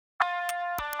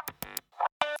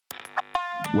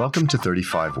Welcome to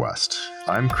 35 West.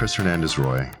 I'm Chris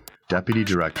Hernandez-Roy, Deputy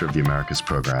Director of the Americas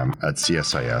Program at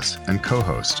CSIS and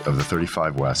co-host of the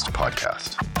 35 West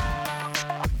podcast.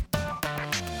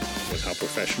 With how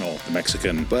professional the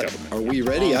Mexican government. Are we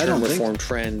ready? I don't reform think.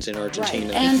 trends in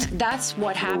Argentina. Right. And that's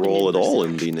what happened. Role at all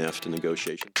in the NAFTA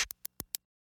negotiations.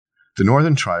 The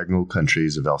Northern Triangle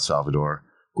countries of El Salvador,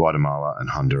 Guatemala,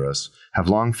 and Honduras have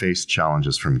long faced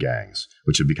challenges from gangs,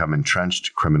 which have become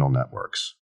entrenched criminal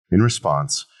networks. In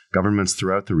response, governments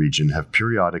throughout the region have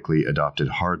periodically adopted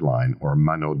hardline or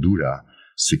mano dura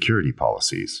security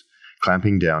policies,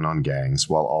 clamping down on gangs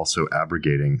while also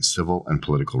abrogating civil and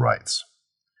political rights.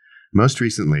 Most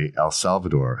recently, El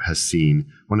Salvador has seen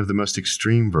one of the most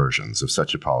extreme versions of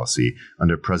such a policy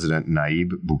under President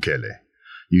Nayib Bukele,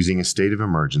 using a state of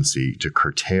emergency to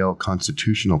curtail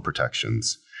constitutional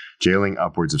protections, jailing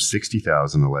upwards of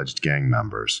 60,000 alleged gang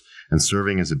members, and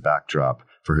serving as a backdrop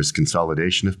for his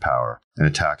consolidation of power and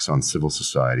attacks on civil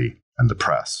society and the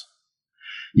press.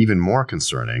 Even more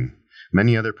concerning,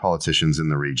 many other politicians in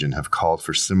the region have called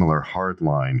for similar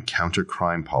hardline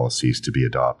counter-crime policies to be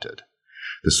adopted.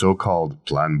 The so-called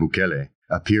Plan Bukele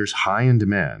appears high in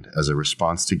demand as a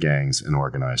response to gangs and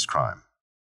organized crime.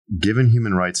 Given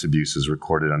human rights abuses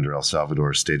recorded under El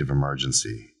Salvador's state of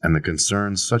emergency and the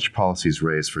concerns such policies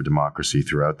raise for democracy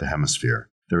throughout the hemisphere,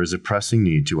 there is a pressing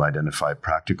need to identify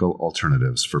practical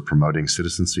alternatives for promoting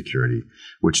citizen security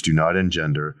which do not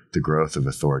engender the growth of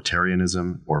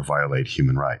authoritarianism or violate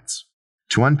human rights.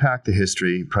 To unpack the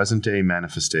history, present-day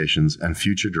manifestations, and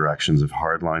future directions of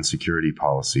hardline security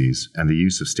policies and the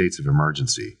use of states of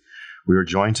emergency, we are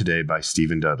joined today by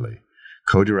Steven Dudley,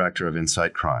 co-director of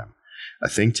Insight Crime, a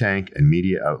think tank and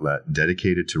media outlet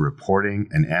dedicated to reporting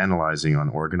and analyzing on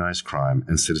organized crime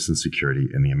and citizen security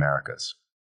in the Americas.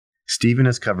 Steven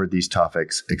has covered these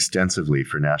topics extensively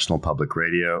for National Public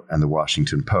Radio and The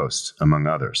Washington Post, among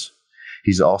others.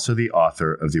 He's also the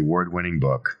author of the award-winning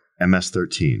book,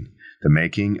 MS-13, The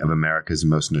Making of America's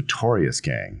Most Notorious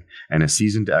Gang, and a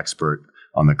seasoned expert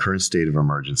on the current state of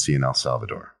emergency in El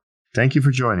Salvador. Thank you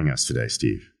for joining us today,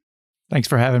 Steve. Thanks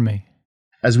for having me.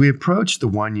 As we approach the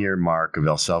one-year mark of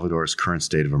El Salvador's current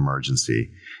state of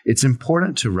emergency, it's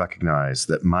important to recognize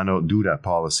that mano dura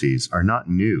policies are not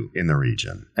new in the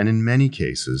region, and in many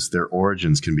cases, their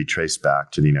origins can be traced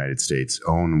back to the United States'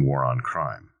 own war on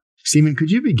crime. Steven, could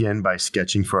you begin by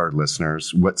sketching for our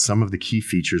listeners what some of the key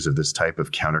features of this type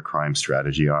of counter-crime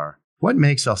strategy are? What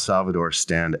makes El Salvador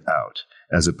stand out,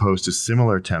 as opposed to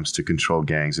similar attempts to control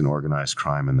gangs and organized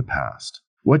crime in the past?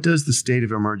 What does the state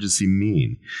of emergency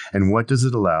mean, and what does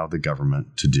it allow the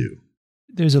government to do?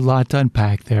 There's a lot to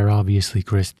unpack there, obviously,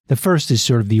 Chris. The first is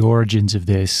sort of the origins of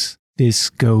this.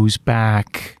 This goes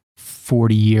back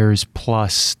 40 years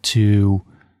plus to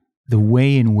the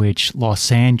way in which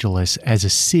Los Angeles as a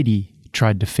city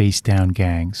tried to face down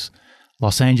gangs.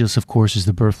 Los Angeles, of course, is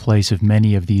the birthplace of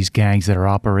many of these gangs that are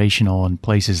operational in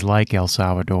places like El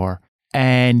Salvador.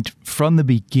 And from the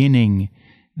beginning,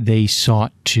 they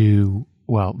sought to,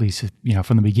 well, at least,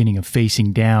 from the beginning of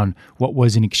facing down what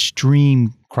was an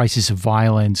extreme crisis of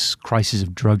violence, crisis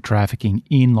of drug trafficking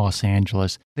in Los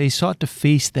Angeles, they sought to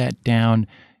face that down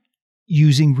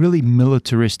using really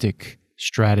militaristic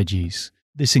strategies.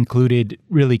 This included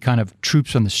really kind of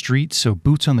troops on the streets, so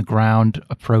boots on the ground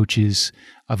approaches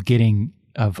of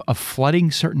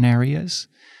flooding certain areas.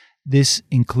 This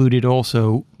included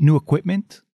also new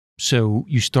equipment. So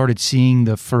you started seeing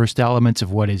the first elements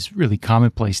of what is really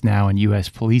commonplace now in U.S.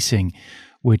 policing,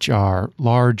 which are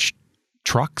large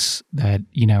trucks that,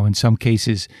 in some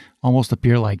cases almost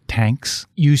appear like tanks.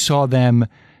 You saw them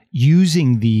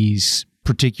using these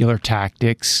particular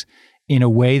tactics in a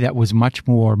way that was much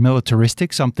more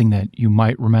militaristic, something that you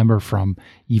might remember from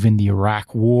even the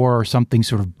Iraq War, or something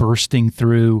sort of bursting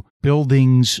through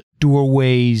buildings,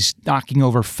 doorways, knocking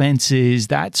over fences,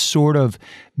 that sort of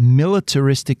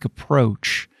militaristic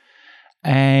approach.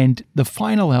 And the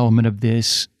final element of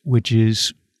this, which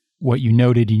is what you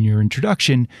noted in your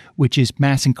introduction, which is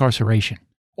mass incarceration.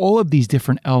 All of these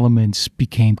different elements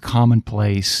became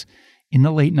commonplace in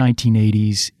the late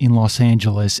 1980s in Los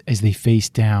Angeles as they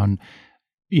faced down,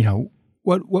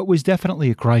 what was definitely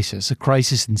a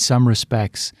crisis in some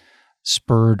respects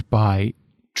spurred by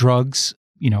drugs.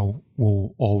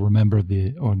 We'll all remember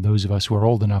or those of us who are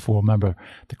old enough will remember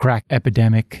the crack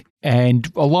epidemic.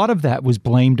 And a lot of that was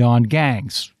blamed on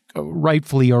gangs,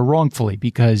 rightfully or wrongfully,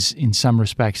 because in some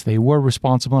respects they were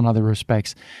responsible, in other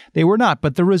respects they were not.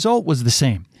 But the result was the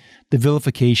same. The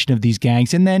vilification of these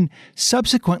gangs, and then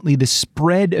subsequently the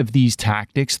spread of these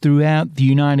tactics throughout the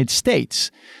United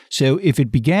States. So if it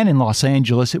began in Los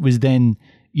Angeles, it was then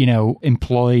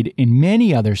employed in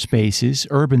many other spaces,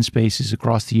 urban spaces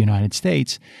across the United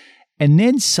States, and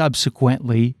then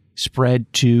subsequently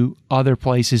spread to other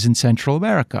places in Central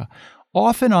America,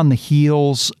 often on the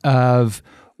heels of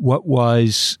what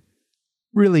was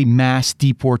really mass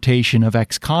deportation of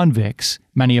ex-convicts,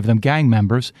 many of them gang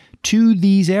members, to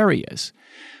these areas.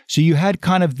 So you had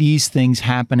kind of these things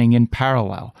happening in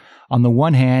parallel. On the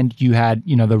one hand, you had,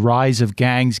 the rise of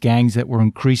gangs that were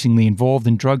increasingly involved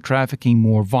in drug trafficking,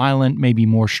 more violent, maybe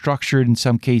more structured, in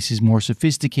some cases more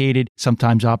sophisticated,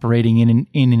 sometimes operating in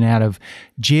and out of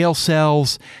jail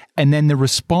cells. And then the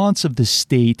response of the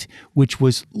state, which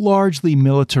was largely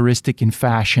militaristic in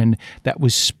fashion, that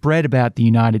was spread about the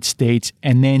United States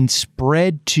and then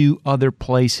spread to other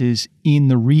places in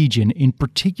the region, in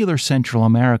particular Central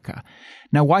America.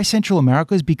 Now, why Central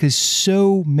America? Is because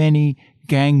so many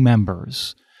gang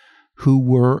members who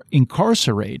were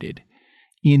incarcerated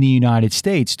in the United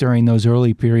States during those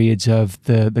early periods of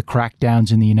the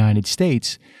crackdowns in the United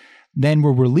States then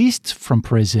were released from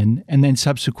prison and then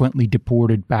subsequently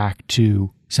deported back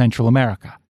to Central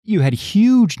America. You had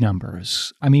huge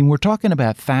numbers. I mean, we're talking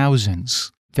about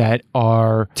thousands that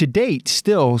are to date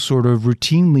still sort of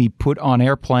routinely put on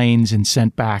airplanes and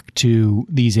sent back to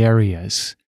these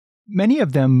areas. Many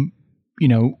of them,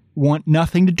 want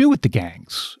nothing to do with the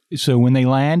gangs. So when they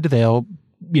land, they'll,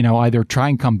 either try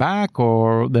and come back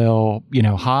or they'll,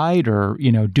 hide or,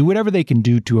 do whatever they can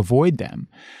do to avoid them.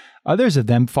 Others of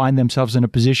them find themselves in a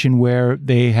position where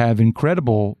they have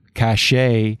incredible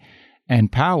cachet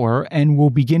and power and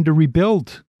will begin to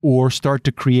rebuild or start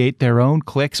to create their own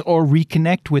cliques or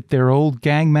reconnect with their old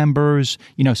gang members,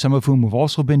 some of whom have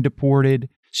also been deported.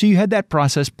 So you had that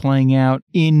process playing out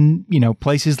in,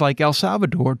 places like El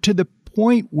Salvador, to the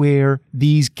point where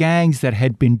these gangs that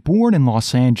had been born in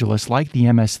Los Angeles, like the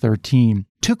MS-13,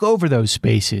 took over those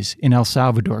spaces in El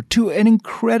Salvador to an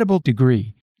incredible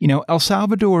degree. El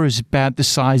Salvador is about the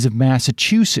size of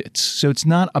Massachusetts, so it's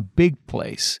not a big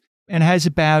place, and has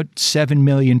about 7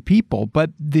 million people. But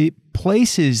the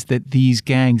places that these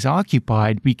gangs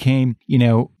occupied became,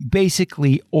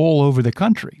 basically all over the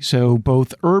country. So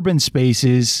both urban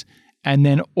spaces and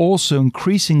then also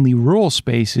increasingly rural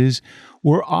spaces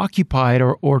were occupied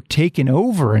or taken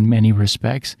over in many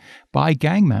respects by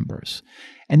gang members.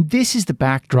 And this is the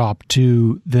backdrop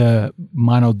to the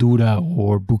mano dura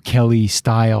or Bukele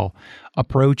style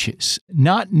approaches.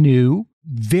 Not new,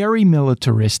 very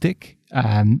militaristic,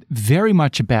 very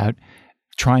much about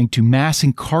trying to mass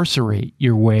incarcerate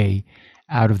your way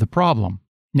out of the problem.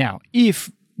 Now,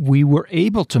 if we were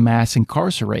able to mass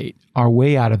incarcerate our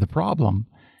way out of the problem,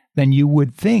 then you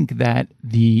would think that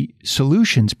the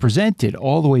solutions presented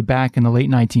all the way back in the late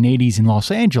 1980s in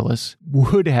Los Angeles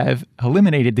would have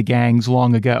eliminated the gangs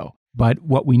long ago. But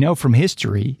what we know from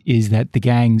history is that the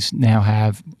gangs now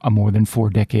have a more than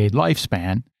 4-decade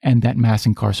lifespan, and that mass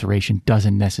incarceration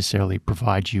doesn't necessarily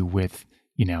provide you with,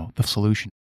 the solution.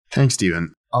 Thanks,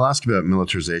 Steven. I'll ask about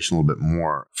militarization a little bit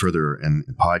more further in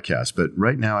the podcast, but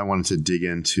right now I wanted to dig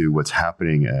into what's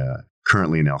happening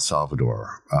currently in El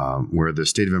Salvador, where the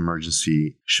state of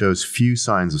emergency shows few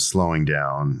signs of slowing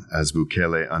down as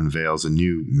Bukele unveils a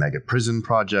new mega prison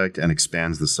project and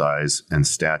expands the size and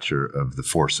stature of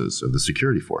the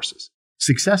security forces.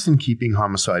 Success in keeping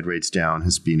homicide rates down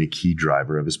has been a key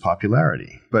driver of his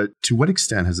popularity. But to what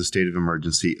extent has the state of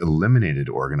emergency eliminated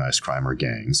organized crime or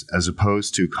gangs, as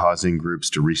opposed to causing groups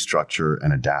to restructure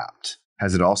and adapt?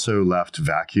 Has it also left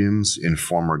vacuums in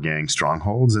former gang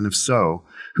strongholds? And if so,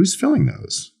 who's filling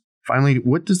those? Finally,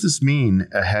 what does this mean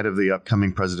ahead of the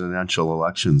upcoming presidential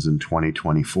elections in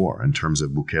 2024 in terms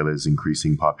of Bukele's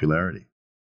increasing popularity?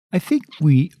 I think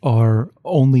we are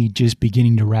only just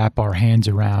beginning to wrap our hands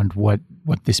around what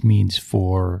this means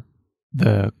for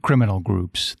the criminal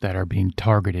groups that are being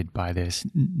targeted by this,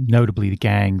 notably the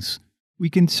gangs. We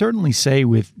can certainly say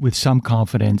with some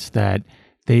confidence that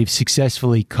they've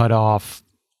successfully cut off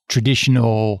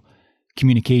traditional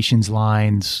communications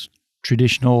lines,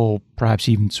 traditional, perhaps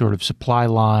even sort of supply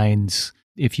lines,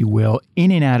 if you will,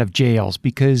 in and out of jails.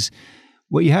 Because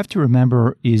what you have to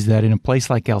remember is that in a place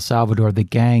like El Salvador, the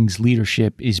gang's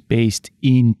leadership is based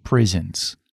in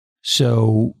prisons.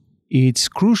 So it's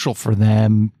crucial for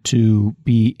them to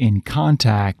be in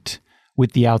contact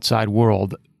with the outside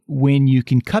world. When you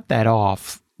can cut that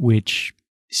off, which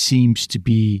seems to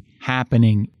be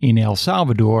happening in El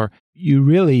Salvador, you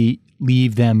really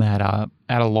leave them at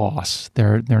a loss.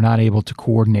 They're not able to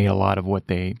coordinate a lot of what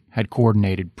they had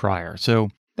coordinated prior. So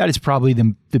that is probably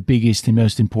the biggest and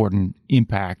most important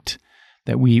impact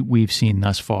that we've seen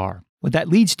thus far. What that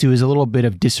leads to is a little bit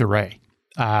of disarray.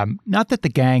 Not that the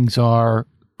gangs are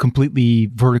completely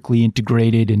vertically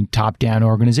integrated and top-down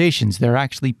organizations. They're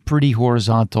actually pretty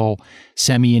horizontal,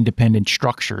 semi-independent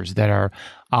structures that are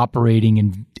operating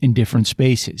in different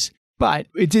spaces. But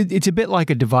it's a bit like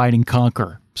a divide and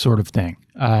conquer sort of thing.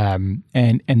 And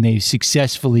they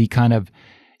successfully kind of,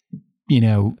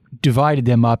 divided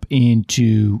them up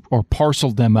into, or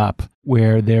parceled them up,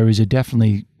 where there is a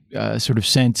definitely sort of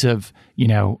sense of,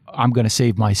 I'm going to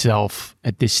save myself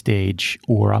at this stage,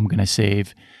 or I'm going to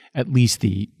save at least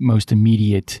the most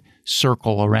immediate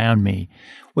circle around me.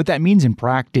 What that means in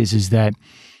practice is that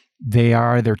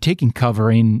they're taking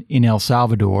cover in El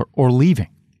Salvador or leaving.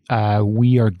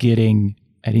 We are getting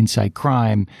at Inside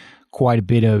Crime quite a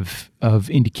bit of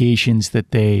indications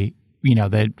that that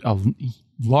a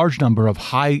large number of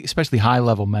especially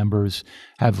high-level members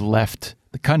have left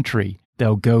the country.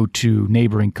 They'll go to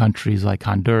neighboring countries like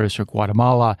Honduras or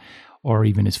Guatemala, or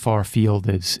even as far afield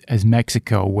as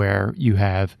Mexico, where you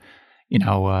have,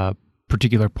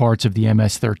 particular parts of the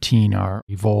MS-13 are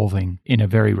evolving in a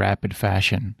very rapid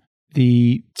fashion.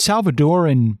 The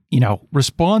Salvadoran,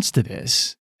 response to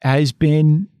this has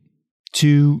been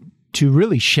to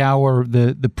really shower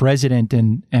the president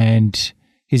and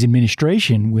his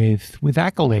administration with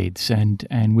accolades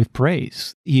and with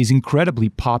praise. He is incredibly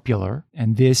popular,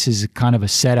 and this is kind of a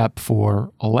setup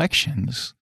for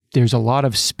elections. There's a lot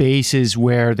of spaces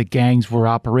where the gangs were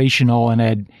operational and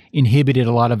had inhibited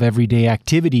a lot of everyday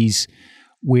activities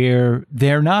where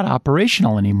they're not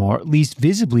operational anymore, at least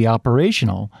visibly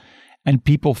operational, and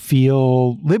people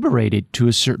feel liberated to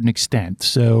a certain extent.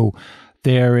 So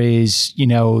there is,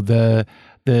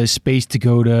 the space to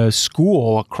go to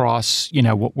school across,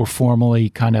 what were formerly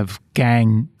kind of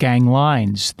gang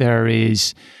lines. There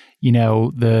is,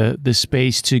 the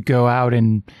space to go out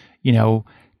and,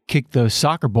 kick the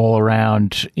soccer ball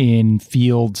around in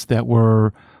fields that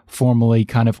were formerly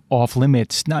kind of off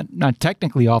limits, not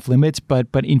technically off limits, but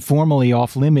informally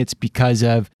off limits because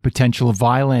of potential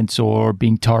violence or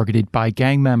being targeted by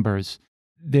gang members.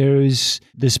 There's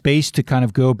the space to kind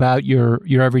of go about your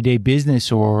everyday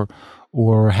business or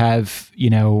have,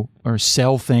 or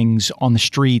sell things on the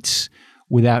streets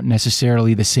without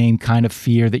necessarily the same kind of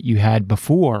fear that you had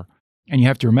before. And you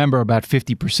have to remember about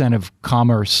 50% of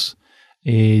commerce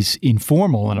is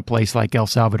informal in a place like El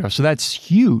Salvador. So that's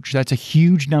huge. That's a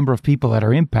huge number of people that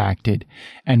are impacted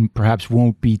and perhaps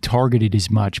won't be targeted as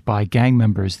much by gang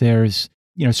members. There's,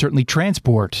 certainly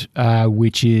transport,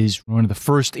 which is one of the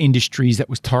first industries that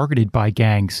was targeted by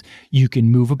gangs. You can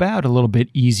move about a little bit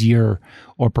easier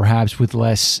or perhaps with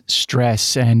less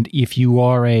stress. And if you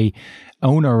are a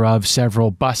owner of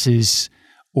several buses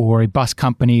or a bus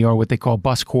company or what they call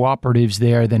bus cooperatives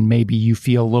there, then maybe you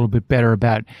feel a little bit better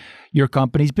about your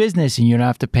company's business and you don't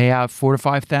have to pay out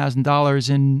 $4,000 to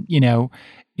 $5,000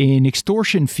 in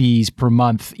extortion fees per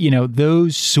month.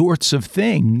 Those sorts of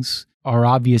things are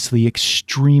obviously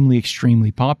extremely,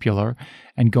 extremely popular,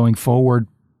 and going forward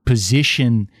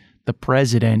position the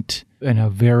president in a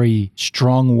very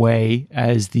strong way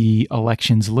as the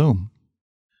elections loom.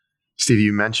 Steve,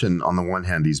 you mentioned on the one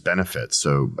hand these benefits,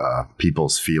 so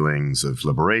people's feelings of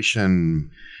liberation,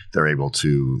 they're able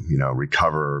to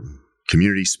recover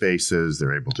community spaces,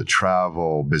 they're able to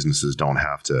travel, businesses don't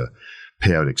have to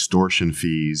pay out extortion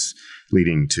fees,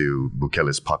 leading to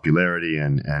Bukele's popularity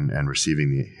and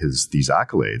receiving these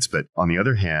accolades. But on the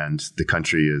other hand, the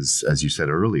country is, as you said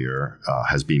earlier,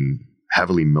 has been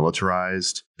heavily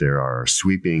militarized. There are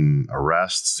sweeping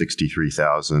arrests,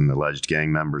 63,000 alleged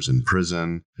gang members in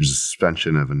prison. There's a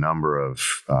suspension of a number of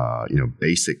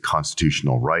basic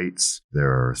constitutional rights.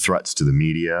 There are threats to the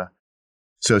media.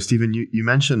 So, Steven, you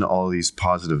mentioned all these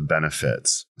positive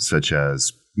benefits, such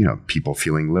as people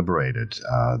feeling liberated,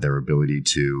 their ability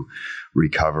to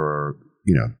recover,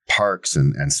 parks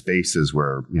and spaces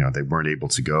where, they weren't able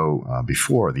to go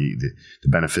before, the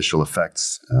beneficial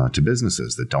effects to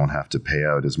businesses that don't have to pay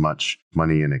out as much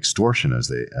money in extortion as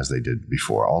they did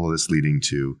before. All of this leading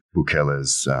to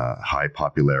Bukele's high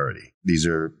popularity. These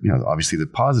are, obviously the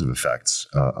positive effects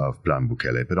of Plan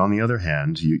Bukele. But on the other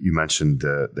hand, you mentioned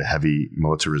the heavy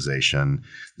militarization,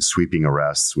 the sweeping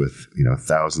arrests with,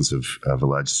 thousands of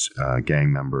alleged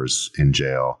gang members in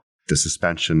jail, the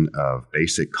suspension of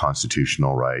basic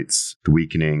constitutional rights, the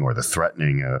weakening or the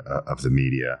threatening of the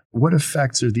media. What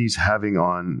effects are these having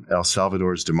on El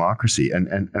Salvador's democracy?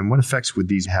 And what effects would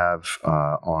these have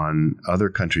on other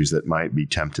countries that might be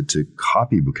tempted to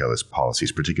copy Bukele's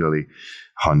policies, particularly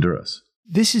Honduras?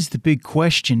 This is the big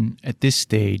question at this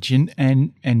stage.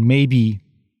 And maybe,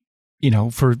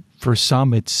 for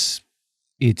some it's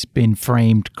been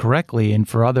framed correctly, and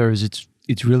for others it's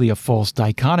really a false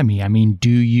dichotomy. I mean, do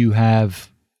you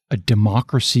have a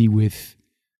democracy with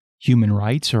human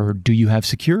rights or do you have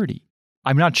security?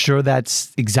 I'm not sure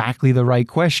that's exactly the right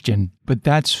question, but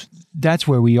that's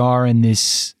where we are in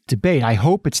this debate. I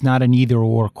hope it's not an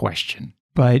either-or question,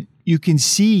 but you can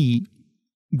see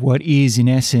what is, in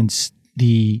essence,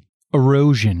 the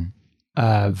erosion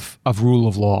of rule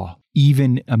of law,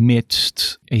 even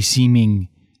amidst a seeming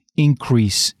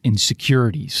increase in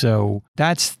security. So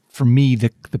that's, for me,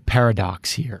 the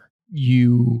paradox here.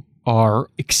 You are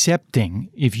accepting,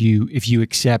 if you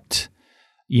accept,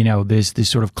 this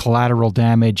sort of collateral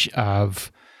damage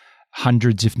of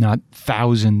hundreds, if not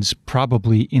thousands,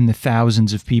 probably in the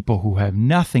thousands of people who have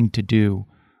nothing to do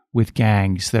with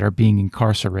gangs that are being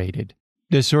incarcerated.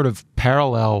 This sort of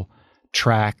parallel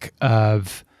track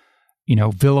of,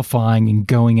 vilifying and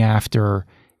going after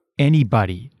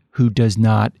anybody who does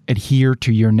not adhere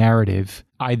to your narrative,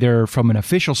 either from an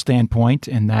official standpoint,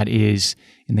 and that is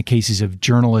in the cases of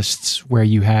journalists where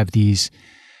you have these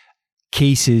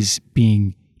cases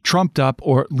being trumped up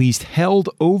or at least held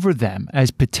over them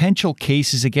as potential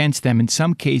cases against them. In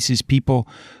some cases, people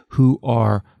who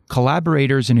are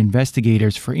collaborators and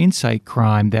investigators for incite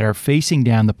crime that are facing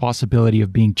down the possibility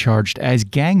of being charged as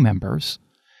gang members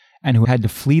and who had to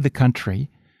flee the country.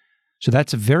 So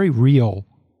that's a very real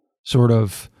sort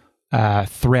of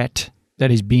threat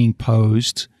that is being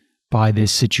posed by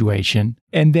this situation.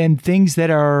 And then things that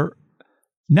are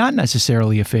not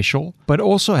necessarily official, but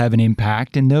also have an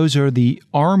impact. And those are the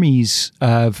armies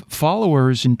of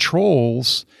followers and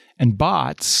trolls and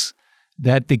bots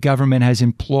that the government has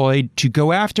employed to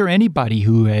go after anybody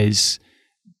who has,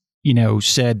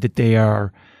 said that they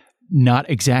are not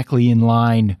exactly in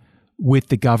line with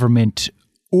the government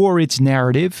or its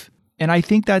narrative. And I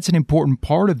think that's an important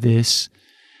part of this,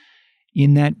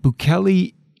 in that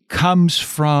Bukele comes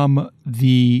from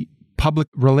the public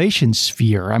relations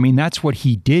sphere. I mean, that's what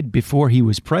he did before he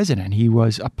was president. He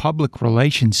was a public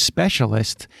relations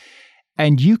specialist.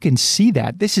 And you can see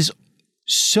that. This is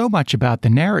so much about the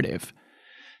narrative,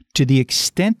 to the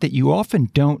extent that you often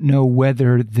don't know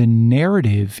whether the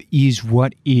narrative is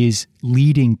what is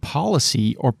leading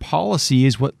policy or policy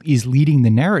is what is leading the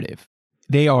narrative.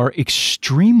 They are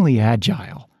extremely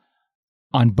agile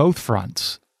on both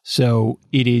fronts. So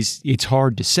it's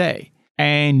hard to say.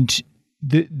 And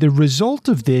the result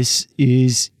of this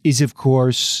is of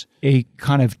course a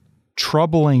kind of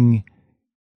troubling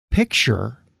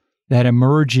picture that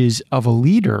emerges of a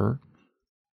leader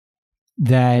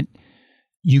that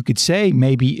you could say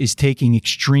maybe is taking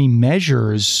extreme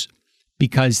measures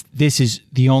because this is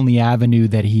the only avenue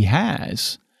that he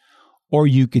has. Or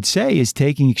you could say is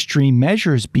taking extreme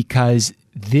measures because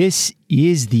this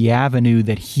is the avenue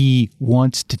that he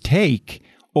wants to take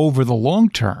over the long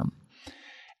term.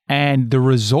 And the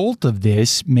result of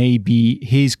this may be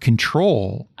his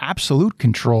control, absolute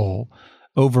control,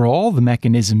 over all the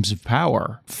mechanisms of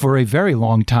power for a very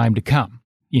long time to come.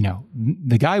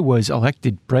 The guy was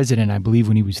elected president, I believe,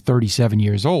 when he was 37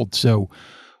 years old. So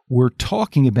we're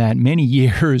talking about many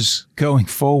years going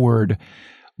forward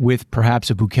with perhaps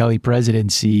a Bukele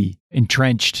presidency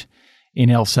entrenched in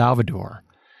El Salvador.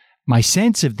 My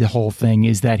sense of the whole thing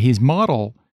is that his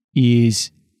model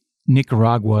is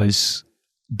Nicaragua's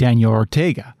Daniel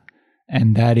Ortega.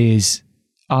 And that is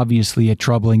obviously a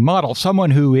troubling model.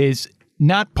 Someone who is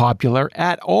not popular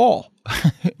at all,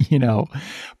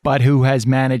 but who has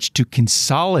managed to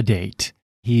consolidate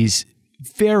his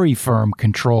very firm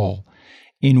control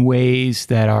in ways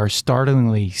that are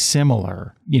startlingly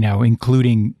similar,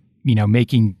 including,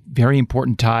 making very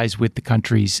important ties with the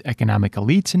country's economic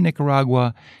elites in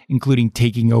Nicaragua, including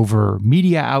taking over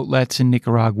media outlets in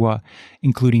Nicaragua,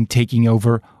 including taking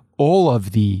over all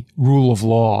of the rule of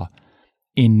law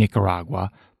in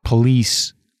Nicaragua,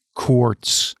 police,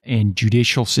 courts, and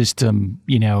judicial system,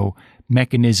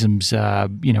 mechanisms,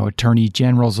 attorney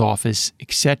general's office,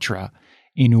 etc.,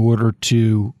 in order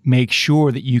to make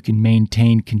sure that you can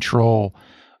maintain control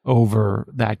over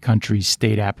that country's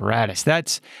state apparatus.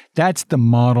 That's the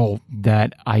model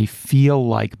that I feel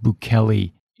like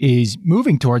Bukele is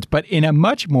moving towards, but in a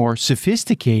much more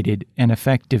sophisticated and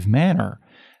effective manner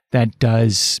that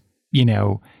does,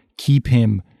 keep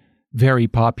him very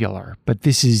popular. But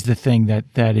this is the thing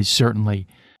that is certainly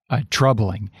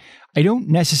troubling. I don't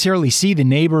necessarily see the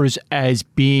neighbors as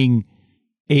being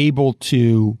able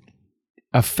to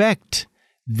affect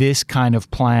this kind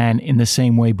of plan in the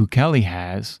same way Bukele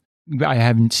has. I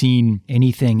haven't seen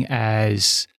anything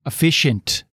as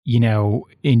efficient,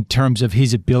 in terms of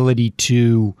his ability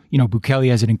to, Bukele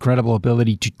has an incredible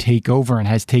ability to take over and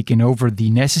has taken over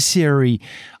the necessary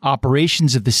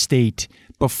operations of the state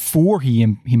before he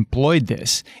employed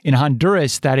this. In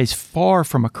Honduras, that is far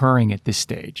from occurring at this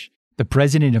stage. The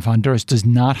president of Honduras does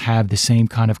not have the same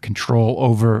kind of control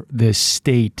over the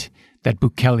state that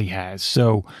Bukele has.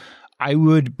 So I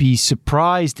would be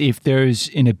surprised if there's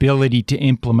an ability to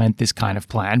implement this kind of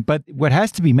plan. But what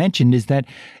has to be mentioned is that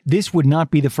this would not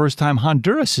be the first time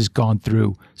Honduras has gone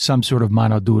through some sort of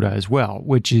mano dura as well,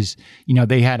 which is,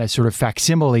 they had a sort of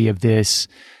facsimile of this,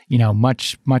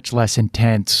 much, much less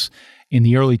intense in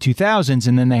the early 2000s.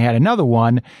 And then they had another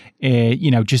one,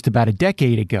 just about a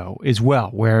decade ago as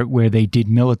well, where they did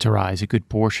militarize a good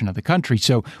portion of the country.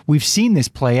 So we've seen this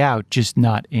play out, just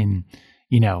not in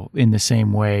the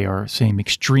same way or same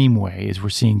extreme way as we're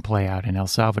seeing play out in El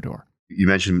Salvador. You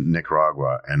mentioned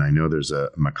Nicaragua, and I know there's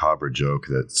a macabre joke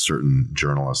that certain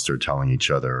journalists are telling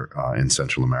each other in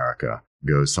Central America.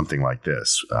 It goes something like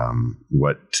this.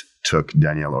 What took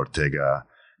Daniel Ortega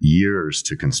years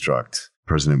to construct,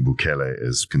 President Bukele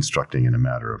is constructing in a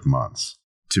matter of months.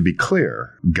 To be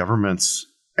clear, governments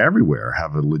everywhere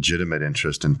have a legitimate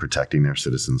interest in protecting their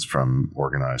citizens from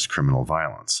organized criminal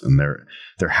violence. And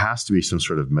there has to be some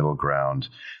sort of middle ground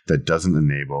that doesn't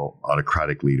enable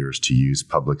autocratic leaders to use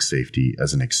public safety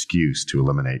as an excuse to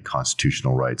eliminate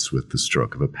constitutional rights with the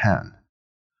stroke of a pen.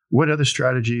 What other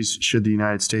strategies should the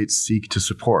United States seek to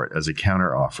support as a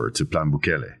counteroffer to Plan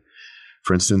Bukele?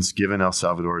 For instance, given El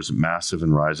Salvador's massive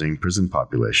and rising prison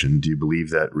population, do you believe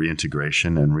that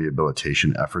reintegration and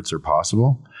rehabilitation efforts are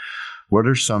possible? What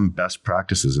are some best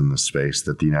practices in this space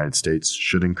that the United States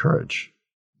should encourage?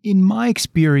 In my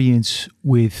experience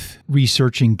with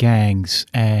researching gangs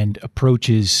and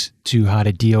approaches to how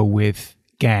to deal with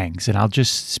gangs, and I'll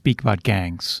just speak about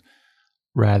gangs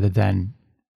rather than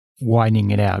widening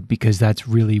it out because that's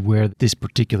really where this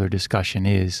particular discussion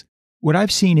is. What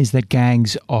I've seen is that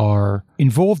gangs are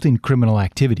involved in criminal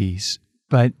activities,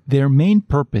 but their main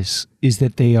purpose is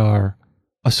that they are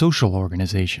a social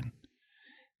organization.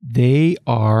 They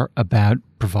are about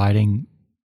providing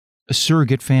a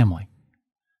surrogate family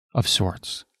of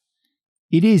sorts.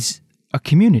 It is a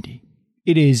community.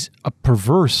 It is a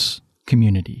perverse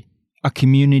community, a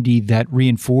community that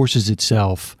reinforces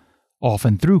itself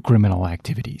often through criminal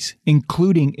activities,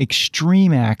 including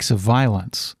extreme acts of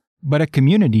violence, but a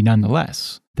community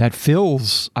nonetheless that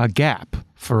fills a gap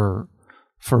for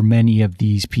many of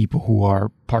these people who are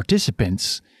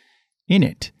participants in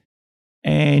it.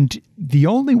 And the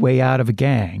only way out of a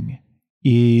gang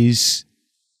is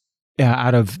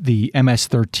out of the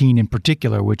MS-13 in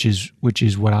particular, which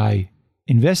is what I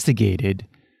investigated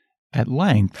at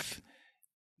length,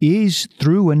 is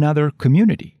through another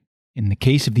community. In the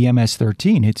case of the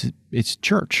MS-13, it's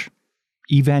church.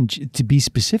 To be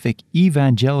specific,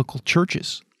 evangelical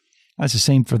churches. That's the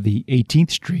same for the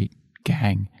 18th Street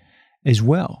gang as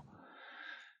well.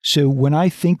 So when I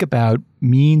think about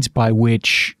means by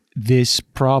which this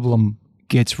problem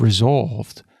gets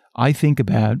resolved, I think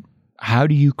about how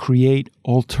do you create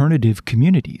alternative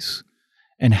communities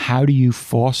and how do you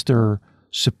foster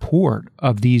support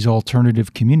of these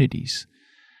alternative communities.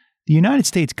 The United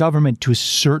States government, to a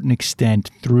certain extent,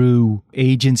 through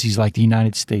agencies like the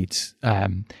United States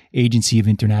Agency of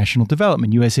International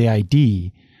Development,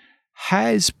 USAID,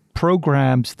 has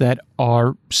programs that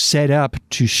are set up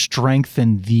to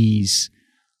strengthen these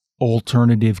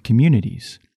alternative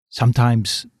communities.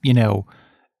 Sometimes,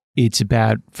 it's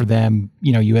about, for them,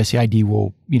 USAID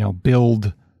will,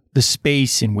 build the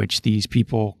space in which these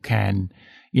people can,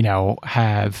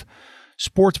 have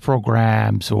sports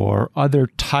programs or other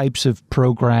types of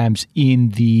programs in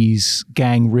these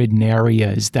gang-ridden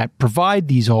areas that provide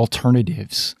these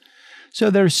alternatives.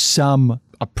 So there's some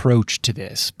approach to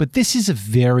this, but this is a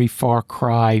very far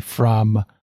cry from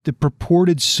the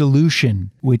purported solution,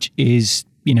 which is,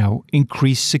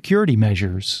 increase security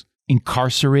measures,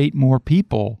 incarcerate more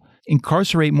people in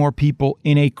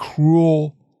a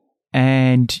cruel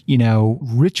and,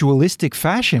 ritualistic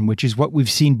fashion, which is what we've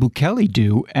seen Bukele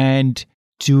do, and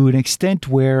to an extent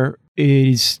where it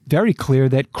is very clear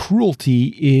that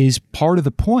cruelty is part of the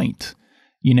point.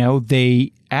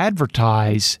 They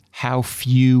advertise how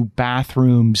few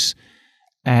bathrooms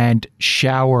and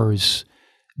showers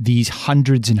these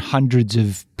hundreds and hundreds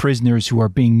of prisoners who are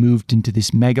being moved into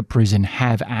this mega prison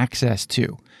have access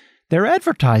to. They're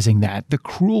advertising that. The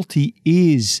cruelty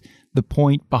is the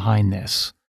point behind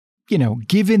this.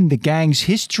 Given the gang's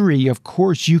history, of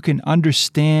course, you can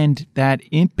understand that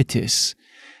impetus.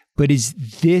 But is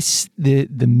this the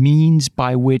means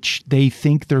by which they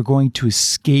think they're going to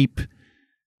escape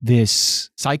this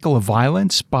cycle of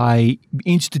violence by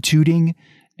instituting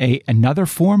another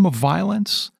form of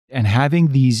violence and having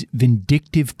these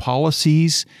vindictive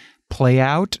policies play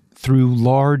out through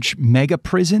large mega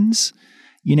prisons?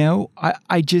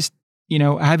 I just,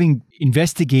 having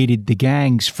investigated the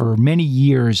gangs for many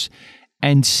years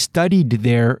and studied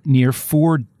their near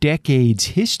 4 decades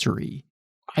history,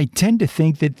 I tend to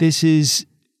think that this is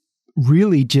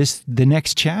really just the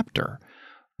next chapter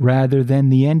rather than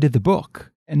the end of the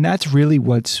book. And that's really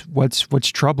what's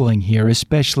troubling here,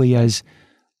 especially as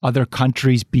other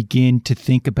countries begin to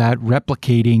think about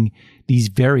replicating these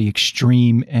very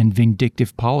extreme and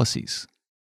vindictive policies.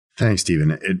 Thanks,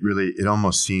 Steven. It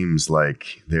almost seems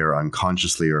like they're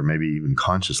unconsciously or maybe even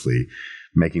consciously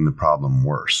making the problem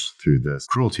worse through this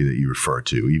cruelty that you refer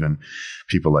to. Even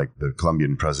people like the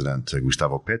Colombian president,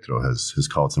 Gustavo Petro, has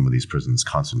called some of these prisons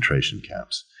concentration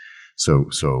camps.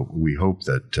 So we hope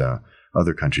that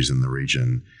other countries in the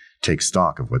region take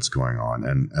stock of what's going on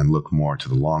and look more to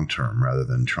the long term rather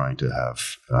than trying to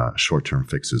have short-term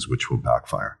fixes which will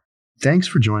backfire. Thanks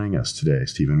for joining us today,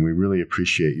 Steven. We really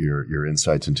appreciate your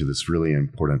insights into this really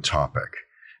important topic,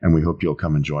 and we hope you'll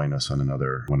come and join us on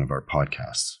another one of our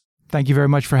podcasts. Thank you very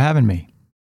much for having me.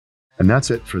 And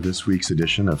that's it for this week's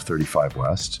edition of 35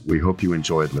 West. We hope you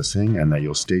enjoyed listening and that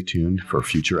you'll stay tuned for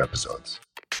future episodes.